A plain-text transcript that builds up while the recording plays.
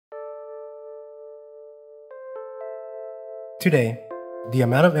Today, the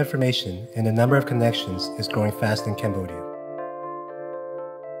amount of information and the number of connections is growing fast in Cambodia.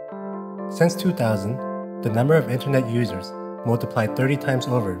 Since 2000, the number of internet users multiplied 30 times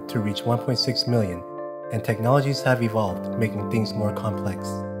over to reach 1.6 million, and technologies have evolved, making things more complex.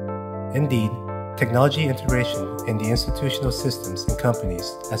 Indeed, technology integration in the institutional systems and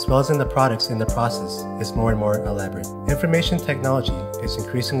companies, as well as in the products in the process, is more and more elaborate. Information technology is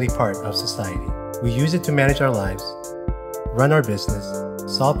increasingly part of society. We use it to manage our lives, run our business,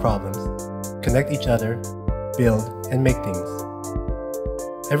 solve problems, connect each other, build, and make things.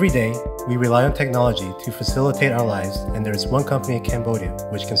 Every day, we rely on technology to facilitate our lives, and there is one company in Cambodia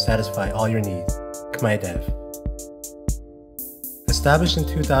which can satisfy all your needs: KhmerDev. Established in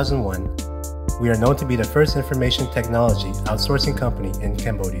 2001, we are known to be the first information technology outsourcing company in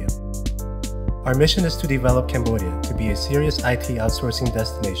Cambodia. Our mission is to develop Cambodia to be a serious IT outsourcing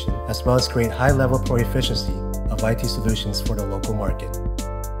destination, as well as create high-level proficiency of IT solutions for the local market.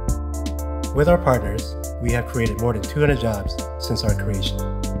 With our partners, we have created more than 200 jobs since our creation.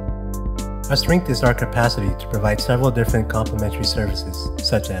 Our strength is our capacity to provide several different complementary services,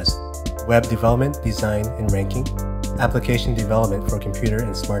 such as web development, design, and ranking, application development for computer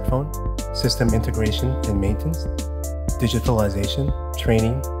and smartphone, system integration and maintenance, digitalization,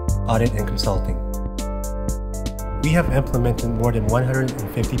 training, audit, and consulting. We have implemented more than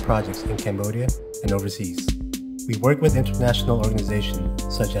 150 projects in Cambodia and overseas. We work with international organizations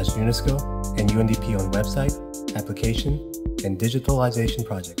such as UNESCO and UNDP on website, application, and digitalization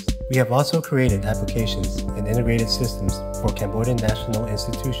projects. We have also created applications and integrated systems for Cambodian national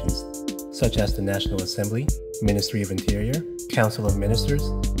institutions such as the National Assembly, Ministry of Interior, Council of Ministers,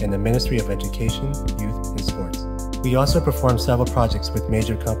 and the Ministry of Education, Youth, and Sports. We also perform several projects with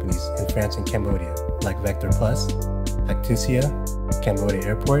major companies in France and Cambodia, like Vector Plus, Actisia, Cambodia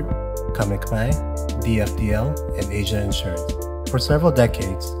Airport, KhmerDev, DFDL, and Asia Insurance. For several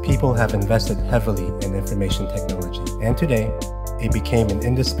decades, people have invested heavily in information technology, and today, it became an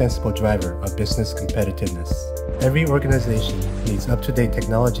indispensable driver of business competitiveness. Every organization needs up-to-date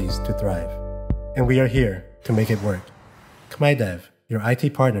technologies to thrive, and we are here to make it work. KhmerDev, your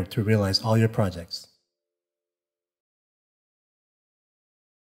IT partner to realize all your projects.